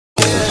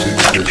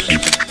What's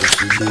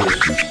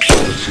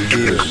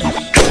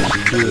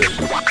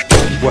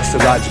the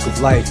logic of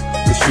life?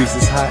 The streets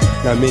is hot,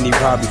 now many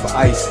rob you for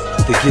ice.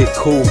 To get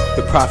cool,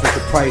 the profit's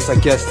the price. I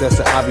guess that's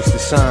the obvious to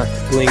shine.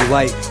 Bling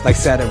light, like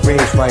Saturn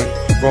rings right.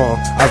 Wrong,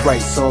 I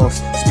write songs,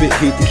 spit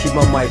heat to keep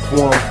my mic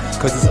warm.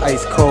 Cause it's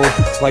ice cold,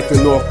 like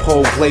the North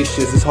Pole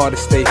glaciers. It's hard to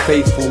stay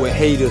faithful with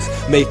haters.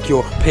 Make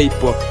your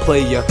paper,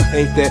 player.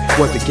 Ain't that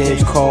what the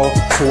game's called?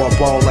 So I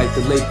ball like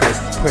the Lakers,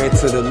 praying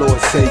to the Lord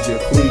Savior,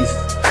 please.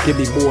 Give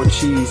me more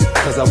cheese,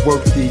 cause I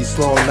work these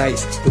long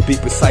nights. To be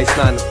precise,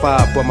 9 to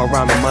 5, but my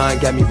rhyming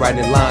mind got me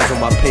writing lines on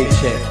my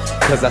paycheck.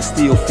 Cause I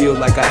still feel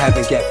like I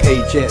haven't got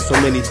paid yet. So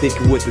many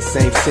thinking with the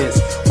same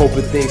sense,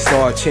 hoping things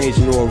start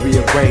changing or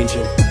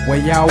rearranging.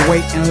 While y'all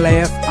wait and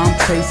laugh, I'm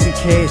chasing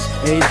cash.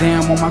 Every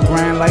damn on my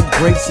grind like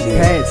brakes and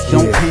pads.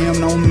 Don't pay him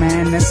no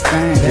man, that's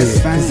fine.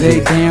 Cause every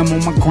damn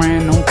on my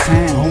grind on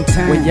time.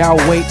 While y'all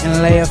wait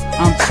and laugh,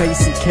 I'm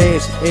chasing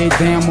cash. Every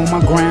damn on my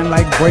grind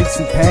like brakes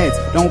and pads.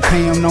 Don't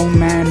pay him no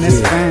man, that's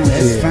fine.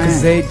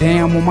 Cause every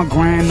damn on my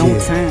grind on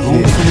time.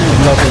 I'm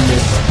loving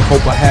this.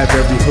 Hope I have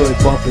every hood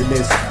bumping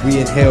this. We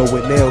in hell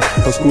with nails,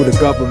 so screw the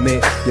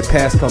government. Your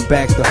past come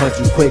back to hunt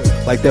you quick,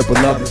 like that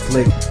beloved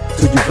flick.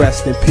 Till you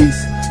rest in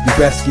peace, you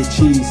best get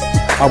cheese.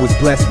 I was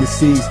blessed with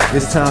C's,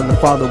 it's time to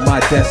follow my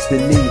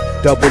destiny.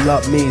 Double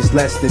up means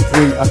less than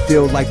 3. I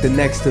feel like the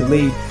next to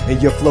lead.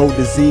 And your flow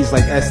disease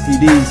like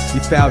STDs.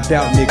 You fouled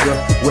out, nigga,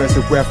 where's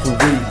the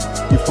referee?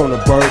 You from the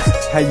burbs,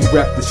 how you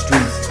rep the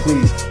streets?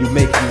 Please, you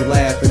make me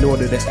laugh. In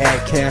order to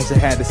add cash, I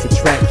had to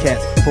subtract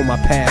cats from my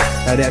past.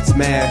 Now that's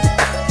math.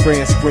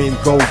 Friends scream,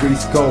 go,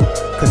 Reese, go.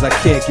 Cause I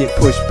can't get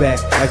pushed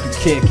back like you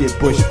can't get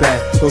pushed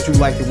back. Don't you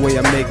like the way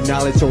I make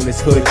knowledge on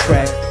this hood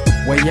track?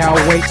 While y'all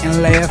wait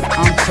and laugh,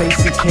 I'm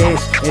chasing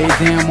cash. Every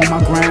damn on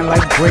my grind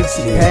like brakes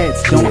and pads.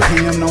 Don't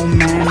pay him no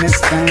man, that's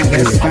fine.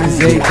 Cause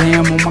every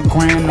damn on my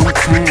grind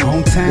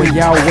on time. While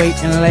y'all wait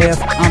and laugh,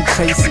 I'm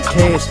chasing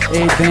cash.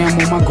 Every damn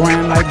on my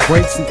grind like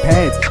brakes and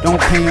pads. Don't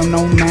pay him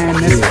no man,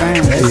 that's fine.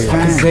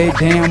 Cause every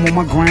damn on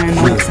my grind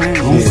on time.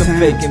 Some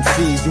fake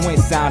MCs, you ain't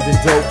sounding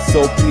dope,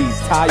 so please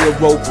tie your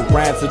rope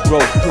around the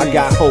throat. I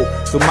got hope,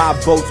 so my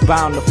boat's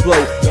bound to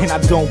float. And I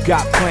don't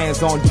got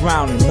plans on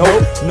drowning.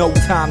 Nope, no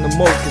time to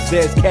mope, cause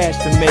there's cash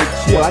to make.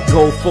 Well, I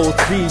go full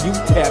speed, you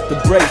tap the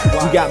brakes.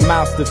 We got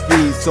mouths to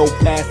feed, so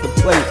pass the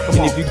plate.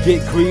 And if you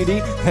get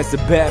greedy, that's a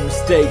bad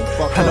mistake.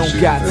 I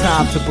don't got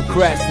time to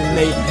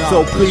procrastinate,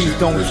 so please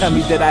don't tell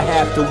me that I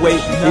have to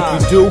wait.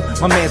 If you do,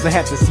 my man's gonna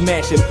have to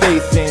smash your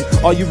face in.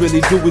 All you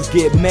really do is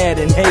get mad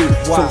and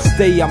hate. So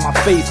stay on my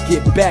face,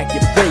 get back,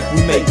 you're fake.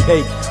 We make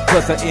cake,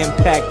 plus our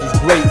impact is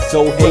great,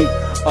 so hate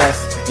us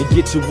and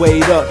get your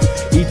weight up.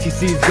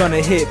 ETC's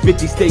gonna hit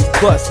 50 states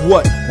plus,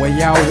 what? While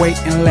y'all wait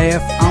and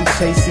laugh, I'm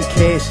chasing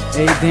cash.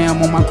 Every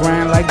damn on my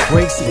grind like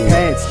brakes and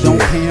pads.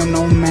 Don't pay him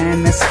no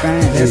man, that's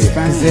fine. Cause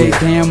every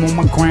damn on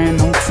my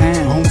grind on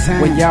time.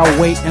 While y'all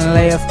wait and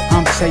laugh,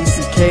 I'm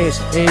chasing cash.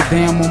 Every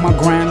damn on my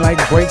grind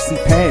like brakes and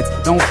pads.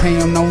 Don't pay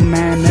him no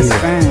man, that's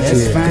fine.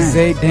 Cause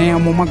every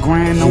damn on my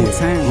grind on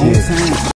time.